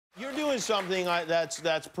doing something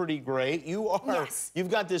that's pretty great. You are. Yes. You've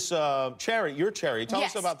got this charity. Your charity. Tell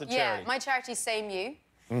us about the charity. Yeah, my charity, Same You,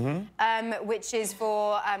 which is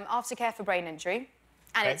for aftercare for brain injury.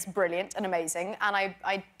 And it's brilliant and amazing. And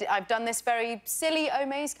I've done this very silly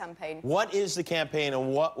Omaze campaign. What is the campaign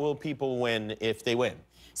and what will people win if they win?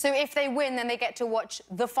 So if they win, then they get to watch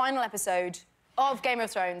the final episode of Game of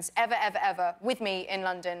Thrones, ever, ever, ever, with me in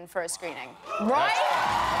London for a screening. Right?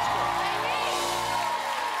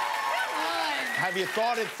 Have you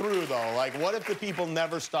thought it through, though? Like, what if the people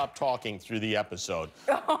never stop talking through the episode?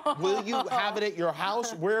 Will you have it at your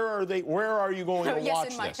house? Where are you going to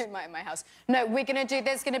watch this? In my house. No, we're going to do,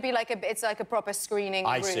 there's going to be like it's like a proper screening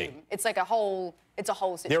room. I see. It's like a whole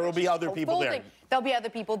situation. There will be other people there. There'll be other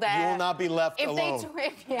people there. You will not be left alone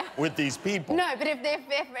with these people. No, but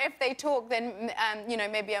if they talk, then, you know,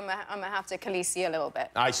 maybe I'm going to have to Khaleesi a little bit.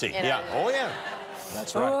 I see, yeah. Oh, yeah.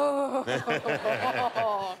 That's right.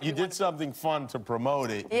 You did something fun to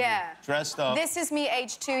promote it. Yeah. You dressed up. This is me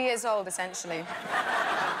aged 2 years old, essentially.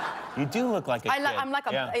 You do look like a kid. I'm like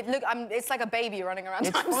a, it's like a baby running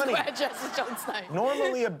around Times Square dressed as Jon Snow.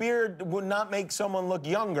 Normally a beard would not make someone look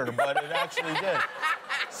younger, but it actually did.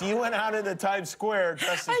 So you went out into Times Square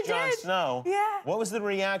dressed as Jon Snow. Yeah. What was the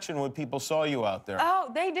reaction when people saw you out there? Oh,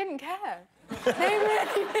 they didn't care. They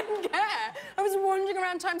really didn't care. I was wandering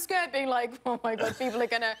around Times Square being like, oh my God, people are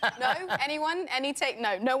gonna, no, anyone, any take,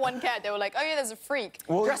 no one cared. They were like, oh yeah, there's a freak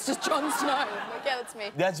dressed as Jon Snow. I'm like, yeah, that's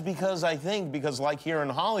me. That's because I think, like here in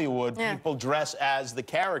Hollywood, people dress as the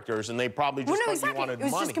characters and they probably just thought you wanted money.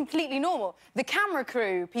 It was just completely normal. The camera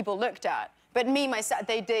crew people looked at, but me, myself,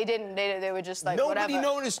 they didn't, they were just like, whatever. Nobody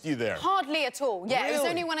noticed you there? Hardly at all, yeah. Really? It was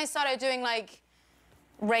only when I started doing like,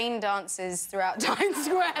 rain dances throughout Times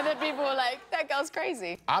Square that people were like, that girl's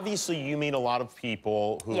crazy. Obviously, you meet a lot of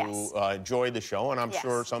people who enjoy the show, and I'm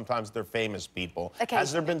sure sometimes they're famous people.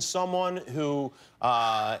 Has there been someone who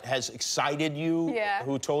has excited you,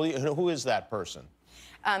 who told you, who is that person?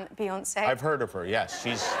 Beyoncé. I've heard of her, yes.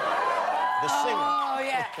 She's the singer. Oh,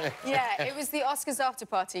 yeah. Yeah, it was the Oscars after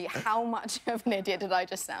party. How much of an idiot did I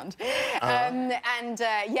just sound? Yeah,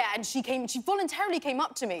 and she voluntarily came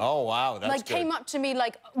up to me. Oh, wow, that's good. Came up to me,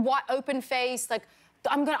 like, open-faced, like,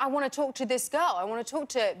 I want to talk to this girl. I want to talk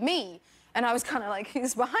to me. And I was kind of like,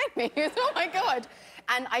 who's behind me? Oh, my God.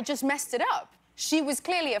 And I just messed it up. She was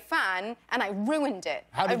clearly a fan, and I ruined it.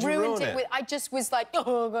 How did you ruin it? I just was like,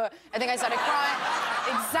 oh, I think I started crying.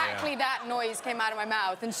 Exactly that noise came out of my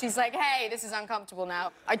mouth, and she's like, hey, this is uncomfortable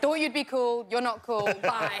now. I thought you'd be cool. You're not cool.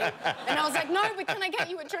 Bye. And I was like, no, but can I get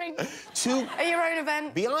you a drink at your own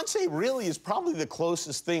event? Beyonce really is probably the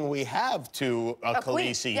closest thing we have to a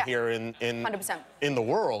Khaleesi here in 100%. In the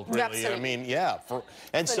world, really. Absolutely. I mean, yeah.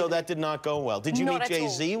 And so that did not go well. Did you meet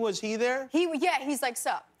Jay-Z? Was he there? Yeah, he's like,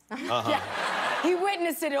 sup. Yeah. He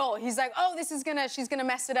witnessed it all. He's like, oh, she's gonna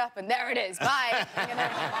mess it up, and there it is. Bye.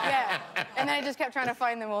 And then I just kept trying to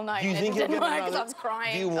find them all night. Do you think you'll get another? Because I was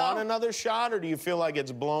crying. Do you want another shot, or do you feel like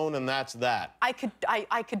it's blown and that's that? I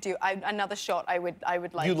could do another shot. I would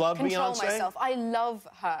like. You love control Beyonce? Myself. I love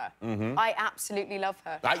her. I absolutely love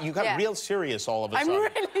her. You got real serious all of a sudden. I'm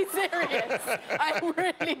really serious. I'm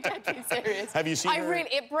really deadly serious. Have you seen her?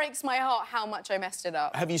 It breaks my heart how much I messed it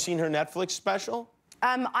up. Have you seen her Netflix special?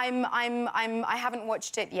 I haven't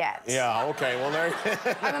watched it yet. Yeah, okay, well, there...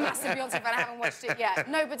 I'm a massive Beyoncé fan, I haven't watched it yet.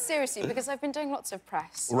 No, but seriously, because I've been doing lots of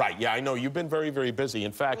press. Right, yeah, I know. You've been very, very busy.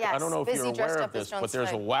 In fact, I don't know if you're aware of this, but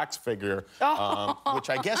there's a wax figure, which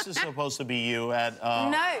I guess is supposed to be you at a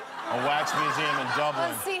wax museum in Dublin.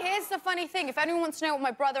 Well, see, here's the funny thing. If anyone wants to know what my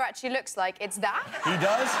brother actually looks like, it's that. He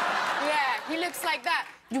does? Yeah, he looks like that.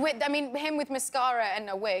 I mean, him with mascara and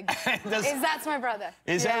a wig. That's my brother.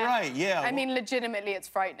 Is that right? Yeah. I mean, legitimately, it's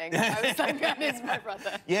frightening. I was like, that is my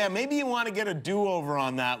brother. Yeah, maybe you want to get a do-over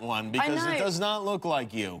on that one, because it does not look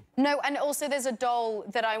like you. No, and also there's a doll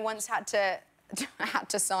that I once had to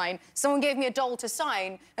sign. Someone gave me a doll to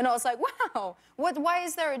sign, and I was like, wow, why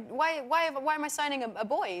am I signing a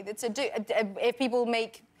boy? It's if people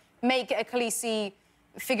make a Khaleesi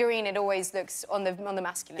figurine, it always looks on the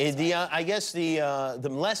masculine side. I guess the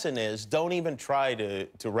lesson is don't even try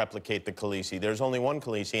to replicate the Khaleesi. There's only one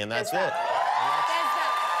Khaleesi, and that's it. There's that.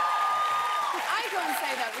 I can't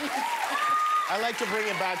say that. I like to bring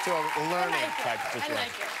it back to a learning type situation. I like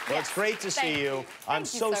it. Well, it's great to see you. I'm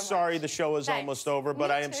so sorry the show is almost over, but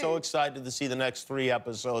I am so excited to see the next 3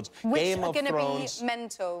 episodes. Game of Thrones. Which are going to be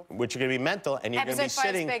mental. Which are going to be mental, and you're going to be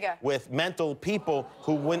sitting with mental people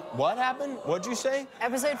who win. What happened? What'd you say?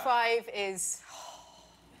 Episode 5 is...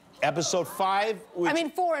 Episode 5? I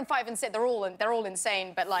mean, 4 and 5 and 6, they're all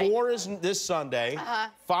insane, but like... 4 is this Sunday.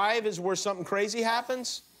 5 is where something crazy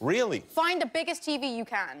happens? Really? Find the biggest TV you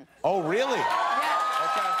can. Oh, really? Yeah.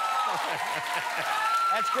 Okay.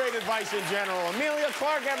 That's great advice in general. Emilia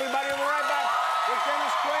Clarke, everybody. We'll be right back with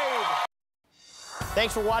Dennis Quaid.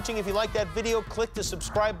 Thanks for watching. If you liked that video, click the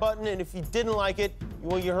subscribe button. And if you didn't like it,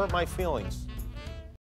 well, you hurt my feelings.